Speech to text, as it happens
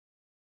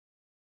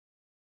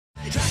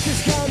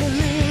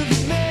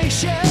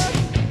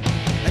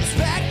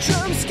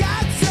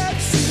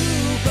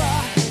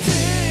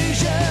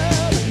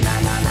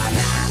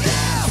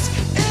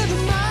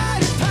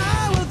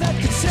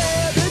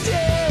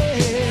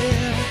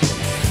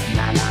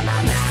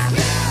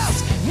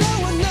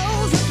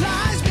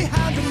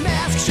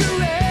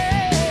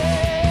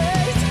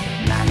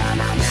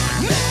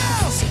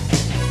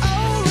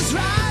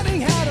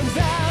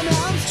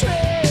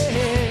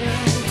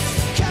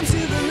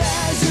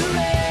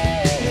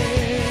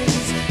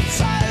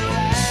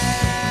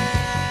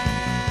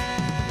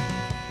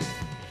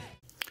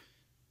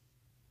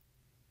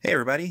Hey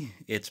everybody,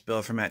 it's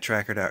Bill from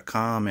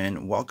Matt-Trakker.com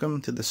and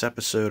welcome to this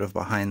episode of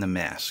Behind the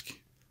Mask.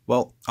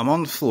 Well, I'm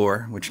on the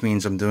floor, which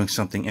means I'm doing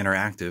something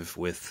interactive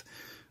with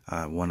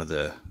one of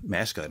the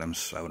mask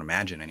items, I would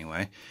imagine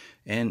anyway,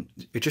 and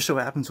it just so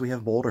happens we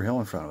have Boulder Hill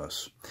in front of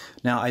us.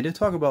 Now, I did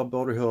talk about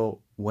Boulder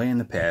Hill way in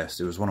the past.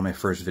 It was one of my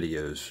first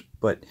videos,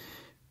 but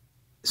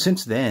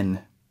since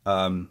then,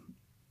 I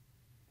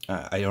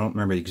don't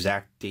remember the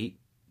exact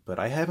date, but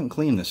I haven't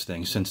cleaned this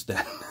thing since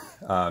then.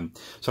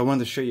 So I wanted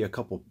to show you a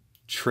couple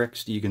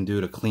tricks that you can do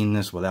to clean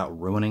this without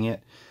ruining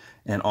it,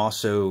 and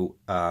also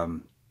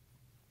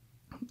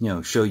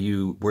show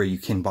you where you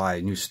can buy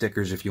new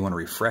stickers if you want to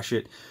refresh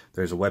it.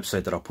 There's a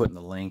website that I'll put in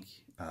the link.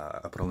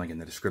 I'll put a link in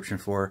the description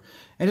for,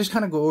 and just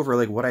kind of go over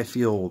like what I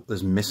feel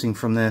is missing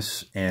from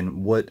this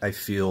and what I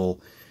feel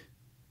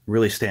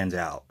really stands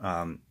out.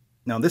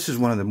 Now this is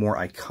one of the more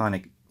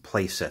iconic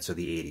play sets of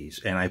the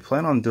 80s, and I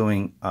plan on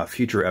doing a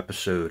future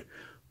episode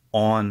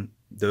on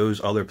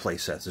those other play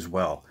sets as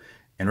well.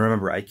 And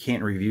remember, I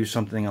can't review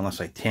something unless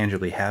I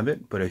tangibly have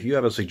it. But if you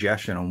have a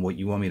suggestion on what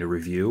you want me to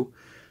review,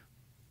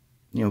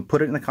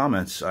 put it in the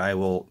comments. I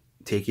will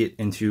take it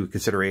into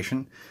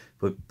consideration.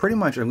 But pretty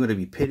much I'm going to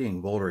be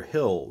pitting Boulder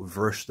Hill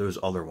versus those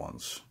other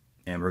ones.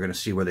 And we're going to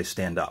see where they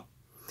stand up.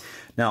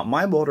 Now,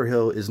 my Boulder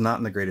Hill is not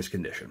in the greatest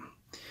condition.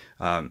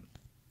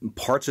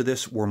 Parts of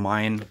this were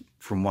mine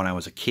from when I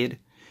was a kid.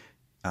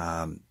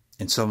 And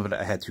some of it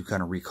I had to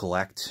kind of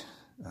recollect.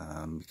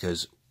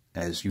 Because,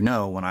 as you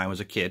know, when I was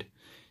a kid,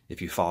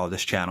 if you follow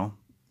this channel,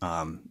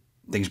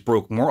 things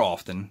broke more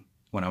often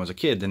when I was a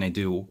kid than they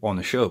do on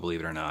the show, believe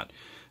it or not.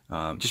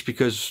 Just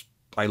because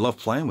I love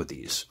playing with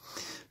these.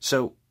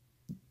 So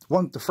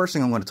the first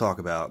thing I want to talk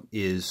about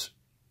is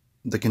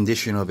the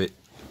condition of it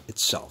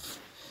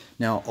itself.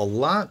 Now, a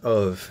lot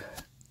of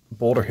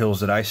Boulder Hills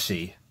that I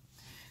see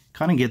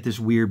kind of get this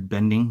weird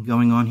bending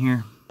going on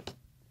here.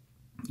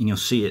 And you'll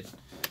see it.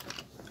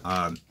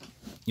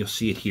 You'll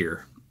see it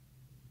here.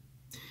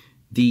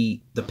 The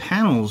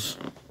panels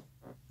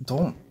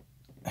don't,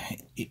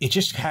 it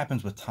just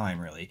happens with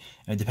time, really,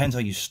 and it depends how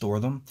you store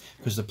them,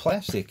 because the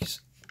plastic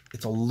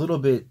it's a little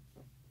bit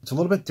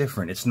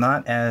different. It's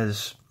not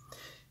as,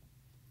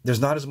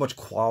 there's not as much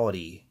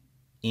quality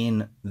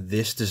in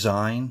this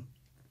design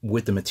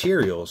with the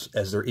materials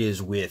as there is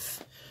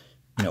with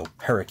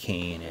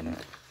Hurricane and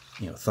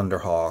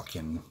Thunderhawk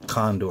and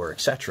Condor,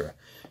 etc.,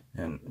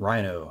 and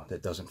Rhino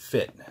that doesn't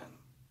fit,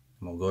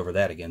 and we'll go over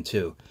that again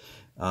too.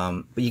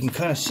 But you can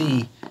kind of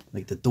see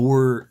like the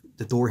door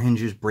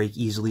hinges break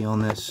easily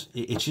on this.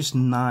 It's just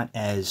not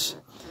as,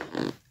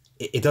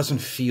 it doesn't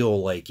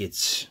feel like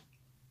it's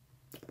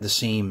the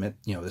same,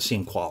 the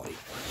same quality.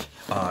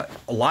 A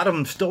lot of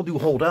them still do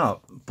hold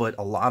up, but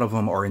a lot of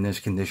them are in this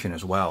condition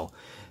as well.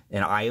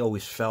 And I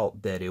always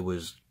felt that it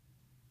was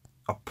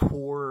a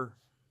poor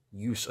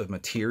use of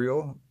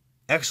material.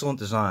 Excellent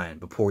design,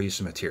 but poor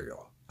use of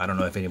material. I don't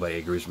know if anybody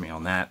agrees with me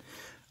on that.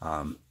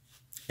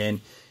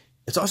 And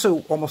it's also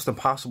almost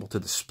impossible to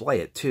display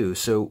it too.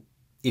 So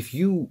if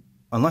you,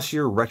 unless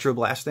you're retro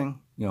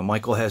blasting,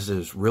 Michael has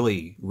those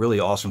really,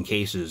 really awesome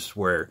cases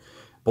where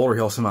Boulder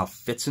Hill somehow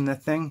fits in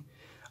that thing.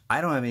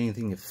 I don't have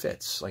anything that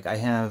fits. Like I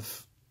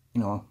have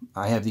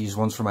these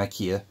ones from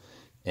IKEA,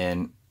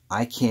 and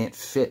I can't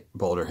fit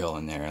Boulder Hill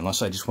in there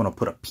unless I just want to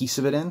put a piece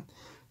of it in.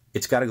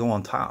 It's got to go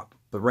on top.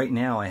 But right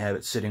now I have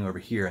it sitting over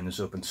here in this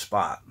open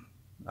spot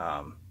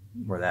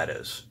where that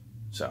is.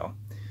 So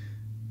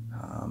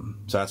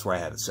that's where I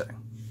have it sitting.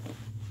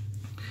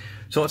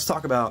 So let's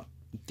talk about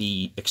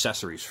the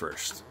accessories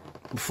first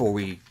before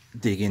we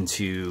dig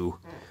into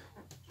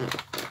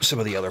some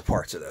of the other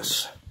parts of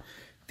this.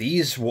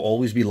 These will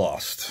always be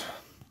lost.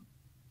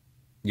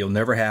 You'll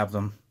never have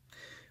them,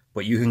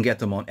 but you can get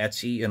them on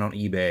Etsy and on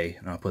eBay,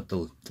 and I'll put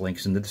the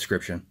links in the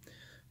description,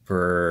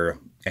 for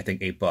I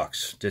think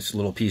 $8. Just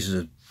little pieces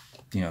of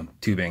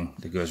tubing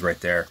that goes right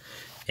there,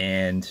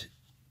 and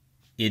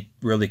it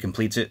really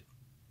completes it.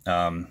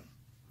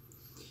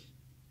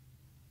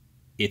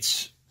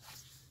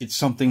 It's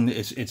something that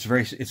it's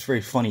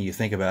very funny. You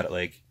think about it,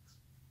 like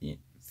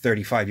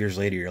 35 years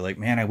later, you're like,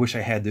 man, I wish I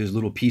had those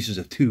little pieces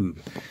of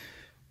tube.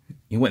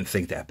 You wouldn't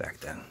think that back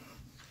then.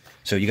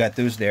 So you got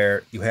those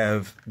there. You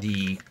have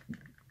the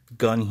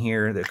gun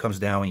here that comes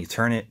down when you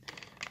turn it.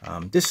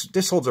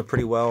 This holds up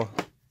pretty well.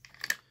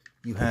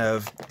 You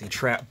have the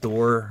trap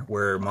door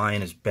where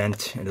mine is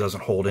bent and it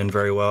doesn't hold in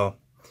very well.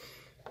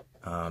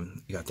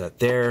 You got that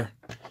there.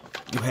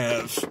 You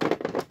have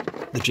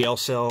the jail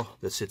cell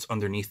that sits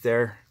underneath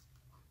there.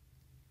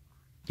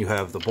 You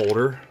have the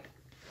Boulder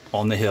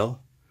on the hill.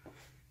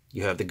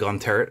 You have the gun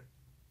turret.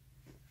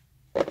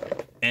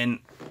 And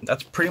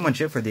that's pretty much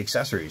it for the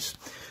accessories.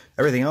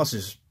 Everything else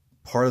is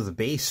part of the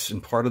base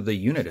and part of the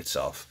unit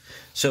itself.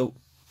 So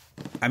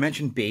I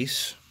mentioned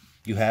base.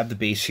 You have the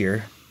base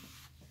here.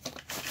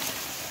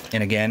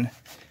 And again,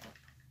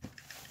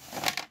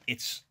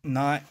 it's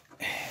not,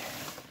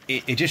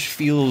 it just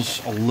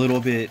feels a little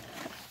bit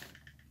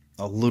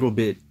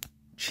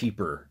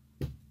cheaper.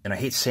 And I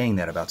hate saying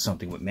that about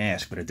something with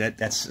M.a.s.k, but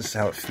that's just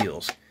how it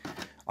feels.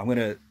 I'm going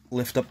to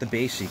lift up the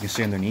base so you can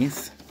see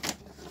underneath.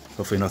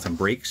 Hopefully nothing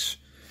breaks.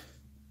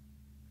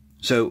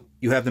 So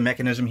you have the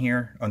mechanism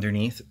here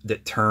underneath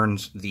that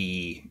turns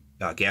the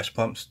gas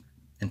pumps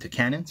into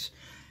cannons.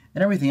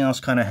 And everything else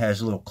kind of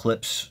has little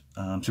clips.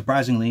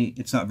 Surprisingly,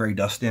 it's not very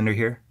dusty under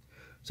here.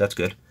 So that's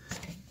good.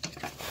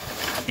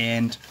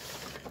 And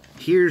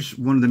here's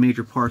one of the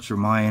major parts where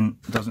mine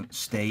doesn't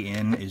stay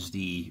in, is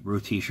the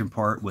rotation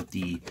part with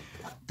the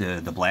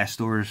blast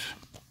doors.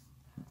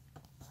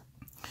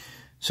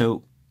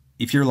 So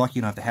if you're lucky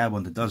enough to have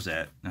one that does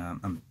that,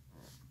 I'm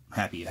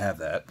happy you have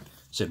that.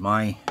 So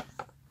my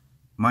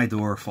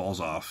door falls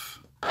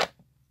off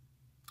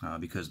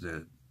because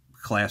the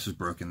glass is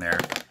broken there,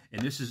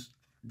 and this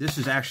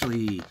is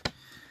actually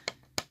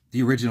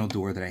the original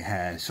door that I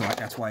had, so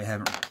that's why I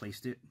haven't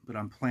replaced it. But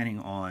I'm planning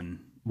on,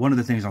 one of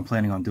the things I'm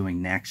planning on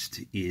doing next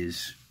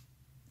is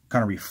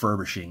kind of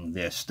refurbishing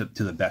this to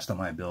the best of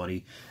my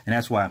ability, and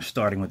that's why I'm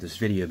starting with this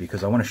video,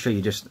 because I want to show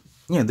you just,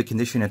 you know, the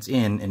condition it's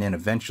in, and then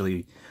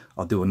eventually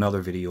I'll do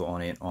another video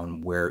on it,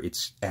 on where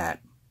it's at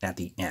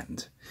the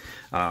end.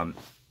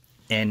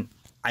 And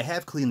I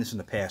have cleaned this in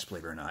the past,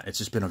 believe it or not. It's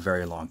just been a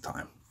very long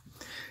time.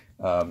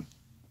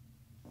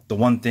 The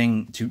one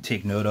thing to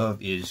take note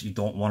of is you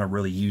don't want to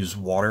really use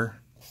water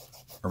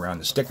around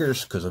the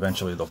stickers, because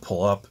eventually they'll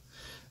pull up.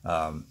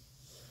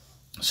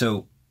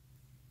 So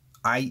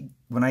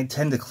when I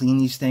tend to clean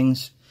these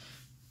things,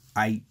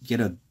 I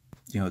get a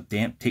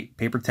damp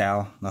paper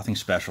towel, nothing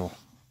special,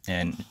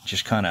 and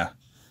just kind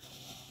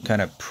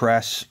of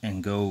press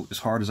and go as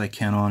hard as I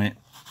can on it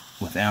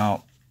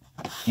without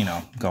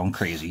going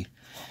crazy.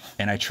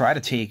 And I try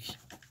to take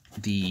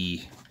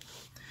the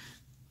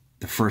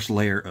first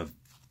layer of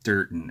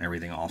dirt and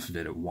everything off of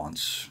it at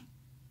once.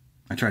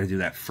 I try to do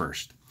that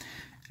first,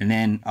 and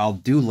then I'll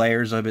do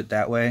layers of it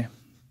that way,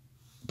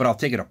 but I'll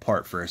take it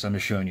apart first. I'm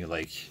just showing you,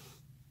 like,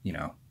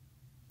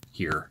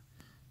 here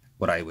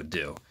what I would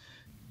do.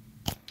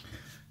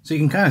 So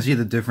you can kind of see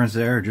the difference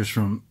there just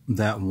from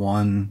that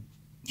one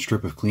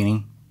strip of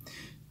cleaning.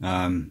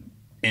 And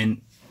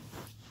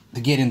to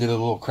get into the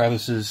little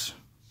crevices,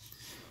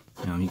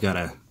 you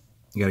gotta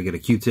get a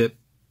Q-tip,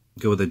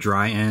 go with a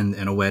dry end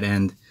and a wet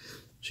end,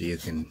 so you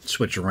can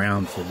switch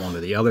around from one to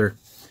the other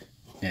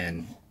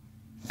and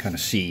kind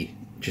of see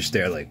just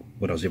there, like,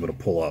 what I was able to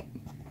pull up.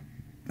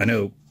 I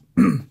know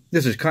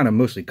this is kind of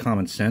mostly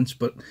common sense,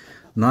 but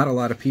not a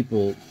lot of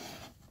people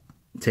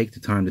take the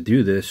time to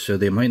do this, so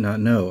they might not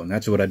know, and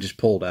that's what I just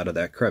pulled out of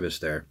that crevice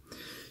there.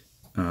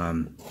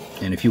 And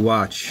if you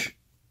watch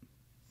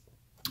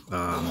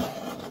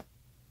other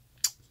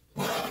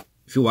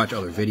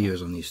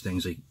videos on these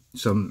things, like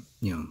you'll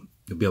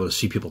be able to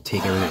see people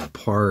take everything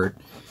apart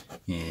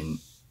and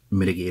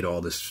mitigate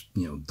all this,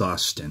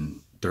 dust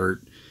and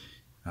dirt.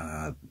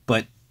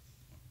 But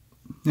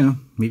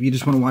maybe you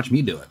just want to watch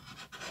me do it.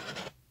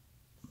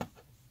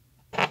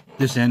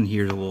 This end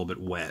here is a little bit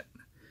wet,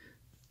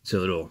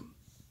 so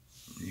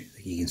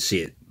you can see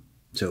it.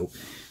 So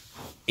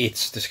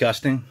it's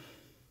disgusting,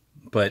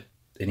 but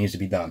it needs to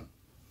be done,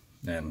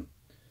 and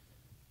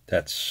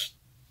that's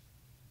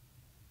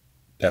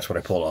what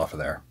I pulled off of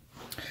there.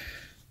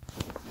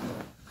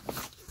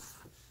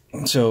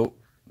 So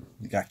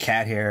we got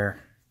cat hair.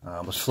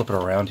 Let's flip it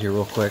around here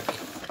real quick.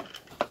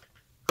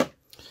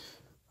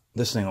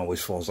 This thing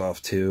always falls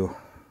off too.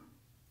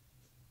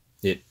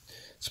 It's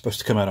supposed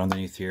to come out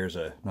underneath here is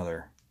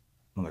another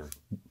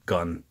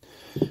gun.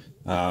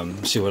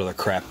 See what other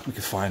crap we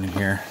can find in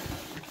here.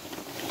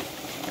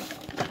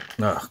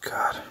 Oh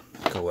God,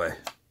 go away.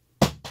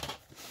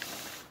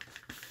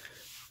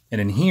 And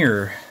in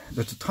here,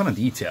 there's a ton of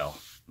detail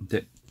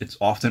that it's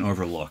often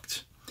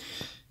overlooked.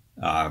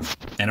 And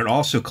it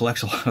also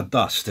collects a lot of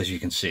dust, as you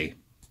can see.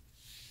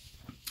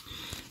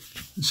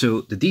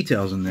 So the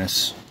details in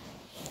this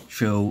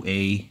show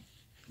a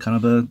kind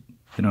of a,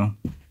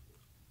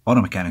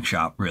 auto mechanic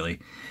shop, really.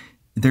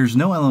 There's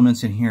no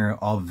elements in here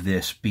of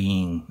this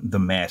being the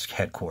M.a.s.k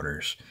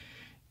headquarters.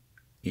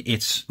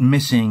 It's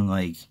missing,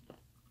 like,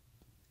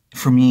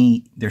 for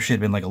me, there should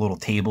have been like a little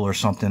table or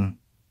something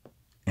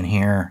in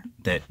here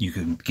that you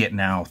could get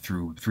now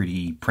through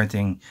 3D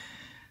printing.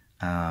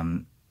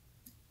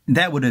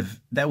 That would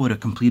have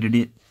completed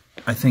it,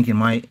 I think, in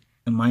my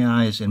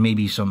eyes, and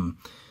maybe some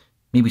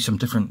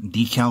different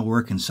decal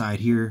work inside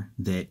here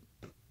that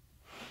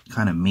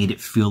kind of made it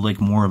feel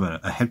like more of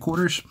a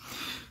headquarters.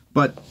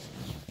 But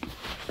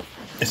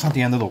it's not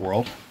the end of the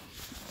world.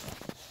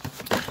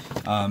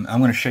 I'm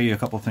going to show you a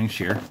couple things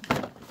here.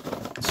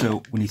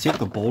 So when you take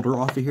the Boulder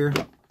off of here,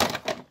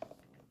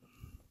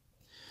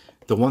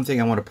 the one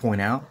thing I want to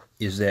point out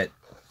is that,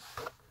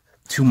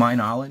 to my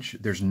knowledge,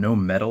 there's no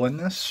metal in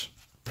this.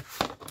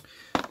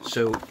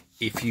 So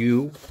if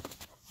you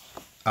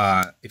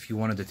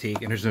wanted to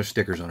take, and there's no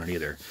stickers on it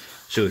either.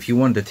 So if you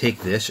wanted to take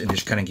this and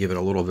just kind of give it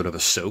a little bit of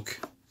a soak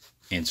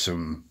in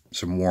some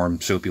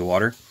warm soapy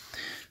water,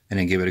 and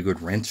then give it a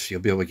good rinse, you'll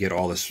be able to get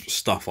all this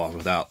stuff off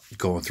without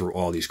going through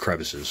all these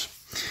crevices.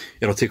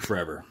 It'll take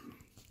forever.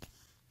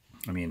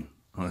 I mean,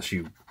 unless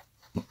you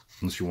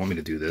want me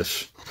to do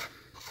this.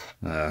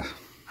 Is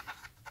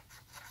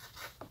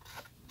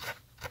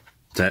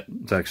that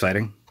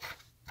exciting?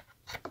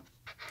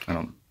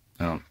 I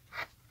don't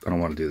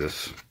want to do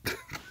this.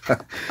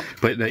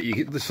 But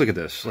let's look at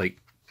this.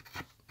 Like,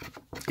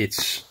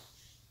 it's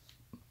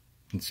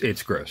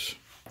gross.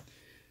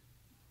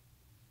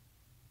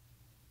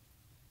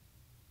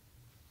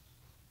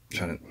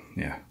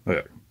 Yeah.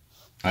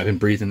 I've been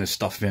breathing this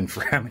stuff in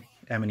for how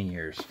many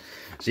years?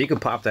 So you can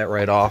pop that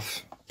right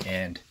off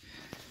and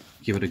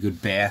give it a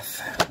good bath.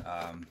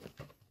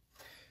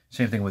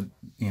 Same thing with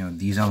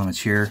these elements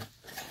here.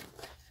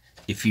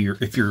 If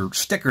your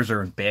stickers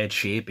are in bad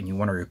shape and you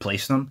want to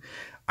replace them,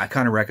 I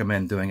kind of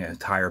recommend doing an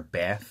entire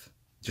bath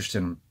just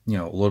in a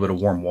little bit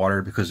of warm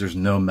water, because there's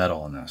no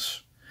metal in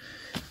this.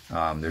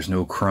 There's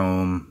no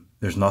chrome.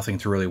 There's nothing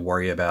to really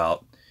worry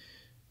about,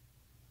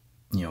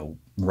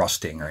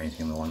 rusting or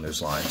anything along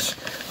those lines.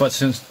 But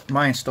since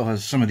mine still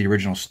has some of the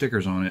original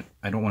stickers on it,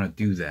 I don't want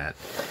to do that.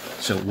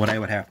 So what I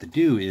would have to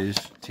do is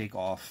take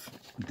off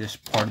this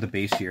part of the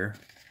base here,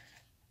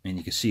 and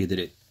you can see that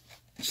it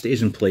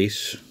stays in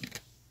place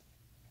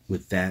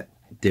with that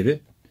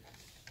divot,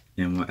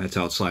 and that's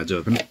how it slides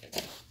open.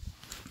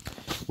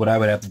 What I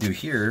would have to do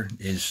here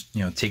is,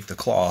 take the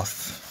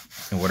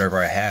cloth and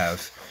whatever I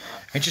have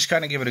and just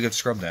kind of give it a good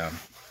scrub down.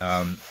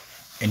 And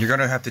you're going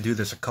to have to do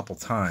this a couple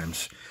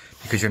times,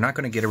 because you're not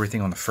going to get everything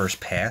on the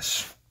first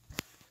pass.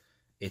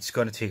 It's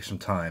going to take some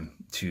time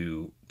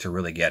to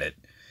really get it.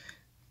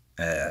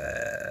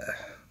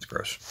 It's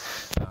gross.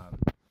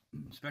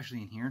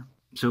 Especially in here.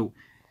 So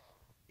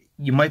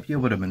you might be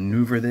able to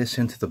maneuver this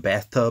into the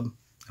bathtub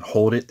and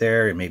hold it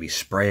there and maybe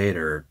spray it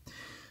or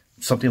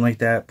something like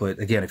that. But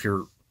again, if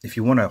you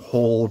want to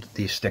hold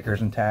these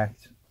stickers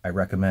intact, I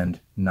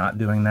recommend not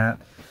doing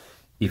that.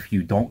 If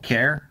you don't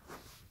care,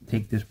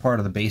 take this part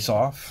of the base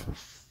off.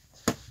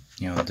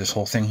 This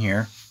whole thing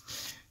here.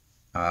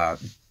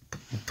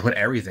 Put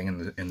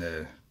everything in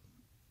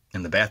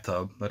the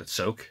bathtub, let it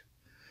soak,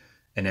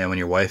 and then when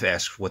your wife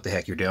asks what the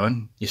heck you're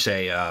doing, you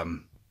say,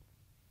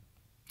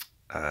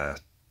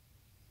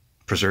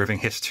 preserving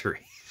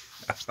history.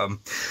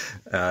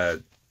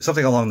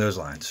 Something along those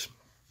lines.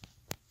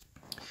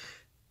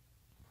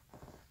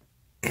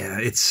 Yeah,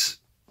 it's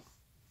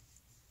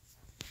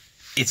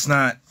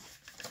not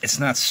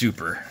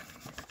super,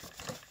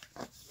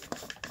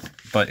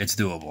 but it's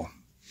doable.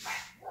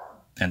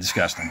 And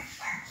disgusting.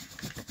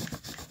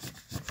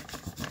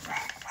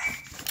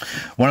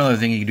 One other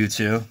thing you can do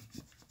too,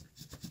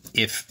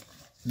 if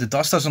the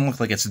dust doesn't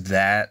look like it's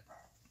that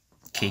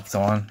caked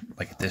on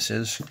like this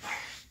is,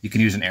 you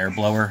can use an air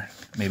blower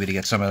maybe to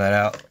get some of that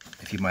out,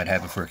 if you might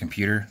have it for a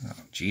computer. Oh,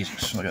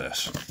 Jesus, look at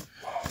this.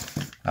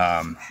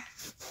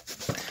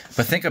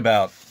 But think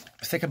about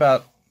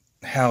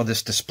how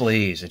this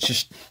displays. It's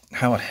just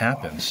how it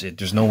happens.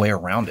 There's no way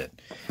around it.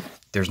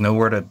 There's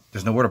nowhere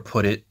to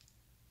put it.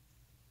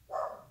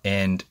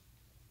 And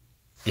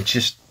it's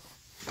just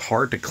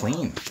hard to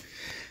clean.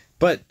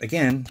 But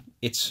again,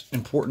 it's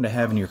important to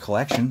have in your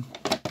collection.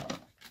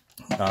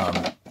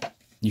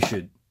 You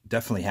should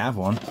definitely have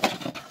one.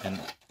 And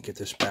get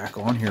this back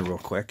on here real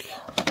quick.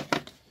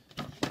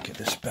 Get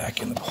this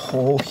back in the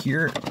hole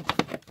here.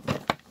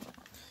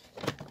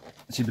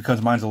 See,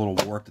 because mine's a little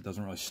warped, it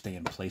doesn't really stay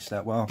in place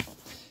that well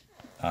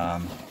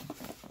on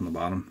the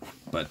bottom.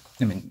 But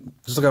I mean,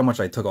 just look how much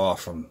I took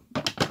off from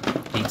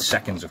 8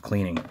 seconds of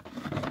cleaning.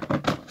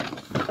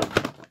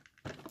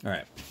 All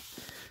right,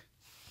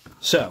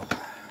 so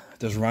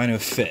does Rhino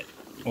fit?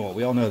 Well,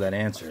 we all know that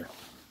answer.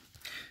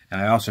 And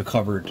I also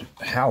covered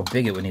how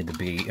big it would need to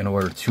be in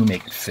order to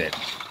make it fit.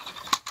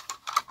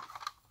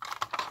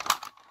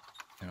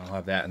 And I'll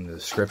have that in the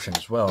description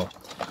as well.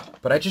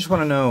 But I just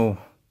want to know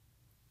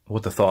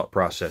what the thought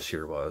process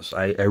here was.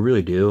 I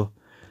really do.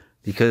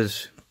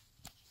 Because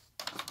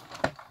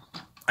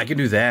I can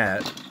do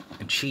that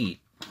and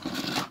cheat.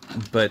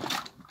 But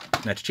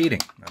that's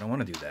cheating. I don't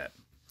want to do that.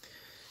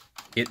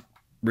 It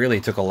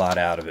really took a lot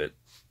out of it,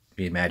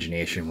 the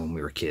imagination, when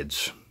we were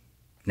kids.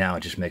 Now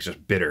it just makes us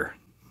bitter.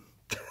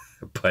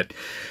 But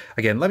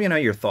again, let me know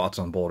your thoughts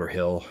on Boulder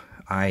Hill.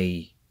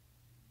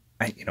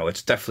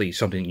 It's definitely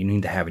something you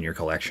need to have in your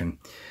collection,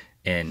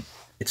 and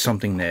it's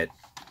something that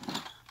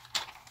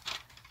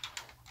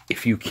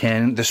if you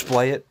can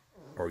display it,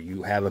 or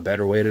you have a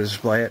better way to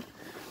display it,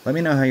 let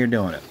me know how you're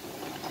doing it.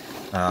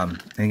 And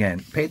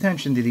again, pay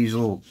attention to these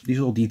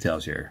little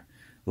details here.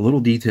 The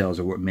little details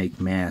are what make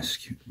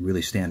M.a.s.k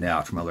really stand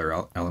out from other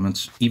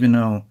elements, even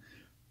though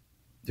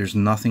there's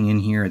nothing in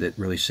here that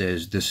really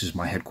says this is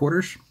my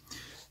headquarters.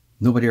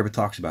 nobody ever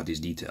talks about these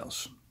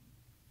details.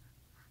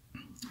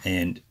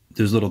 And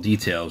those little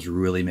details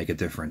really make a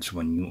difference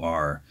when you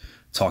are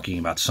talking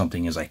about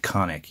something as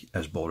iconic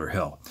as Boulder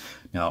Hill.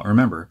 Now,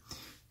 remember,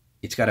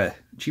 it's got a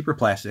cheaper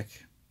plastic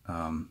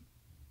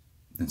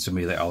than some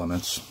of the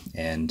elements,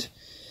 and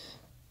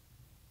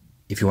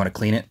if you want to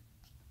clean it,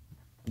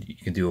 you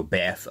can do a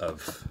bath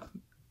of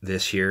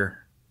this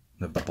here,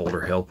 the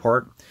Boulder Hill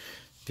part.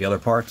 The other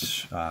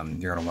parts,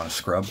 you're going to want to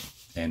scrub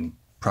and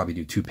probably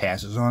do 2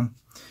 passes on.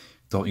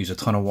 Don't use a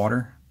ton of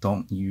water.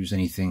 Don't use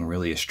anything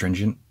really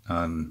astringent.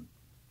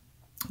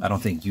 I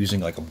don't think using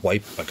like a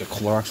wipe, like a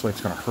Clorox wipe,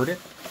 is going to hurt it,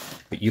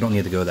 but you don't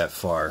need to go that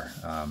far.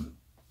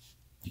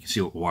 You can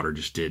see what water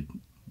just did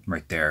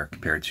right there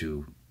compared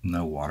to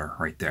no water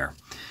right there.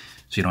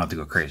 So you don't have to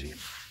go crazy.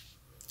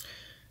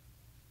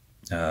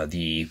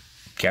 The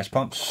gas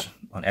pumps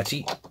on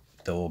Etsy,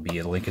 there will be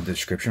a link in the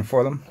description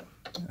for them.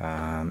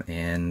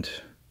 And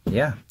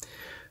yeah,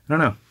 I don't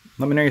know.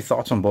 Let me know your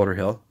thoughts on Boulder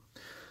Hill.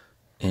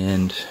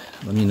 And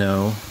let me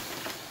know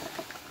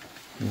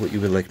what you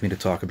would like me to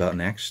talk about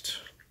next.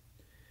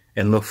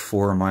 And look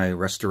for my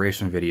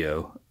restoration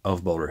video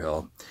of Boulder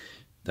Hill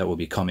that will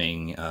be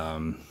coming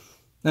in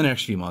the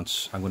next few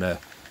months. I'm going to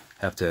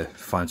have to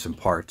find some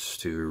parts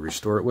to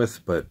restore it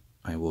with, but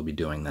I will be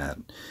doing that.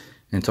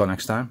 Until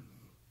next time,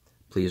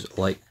 please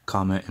like,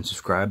 comment, and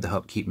subscribe to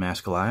help keep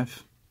m.a.s.k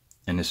alive.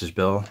 And this is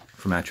Bill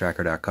from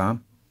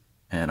Matt-Trakker.com,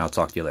 and I'll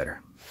talk to you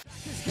later.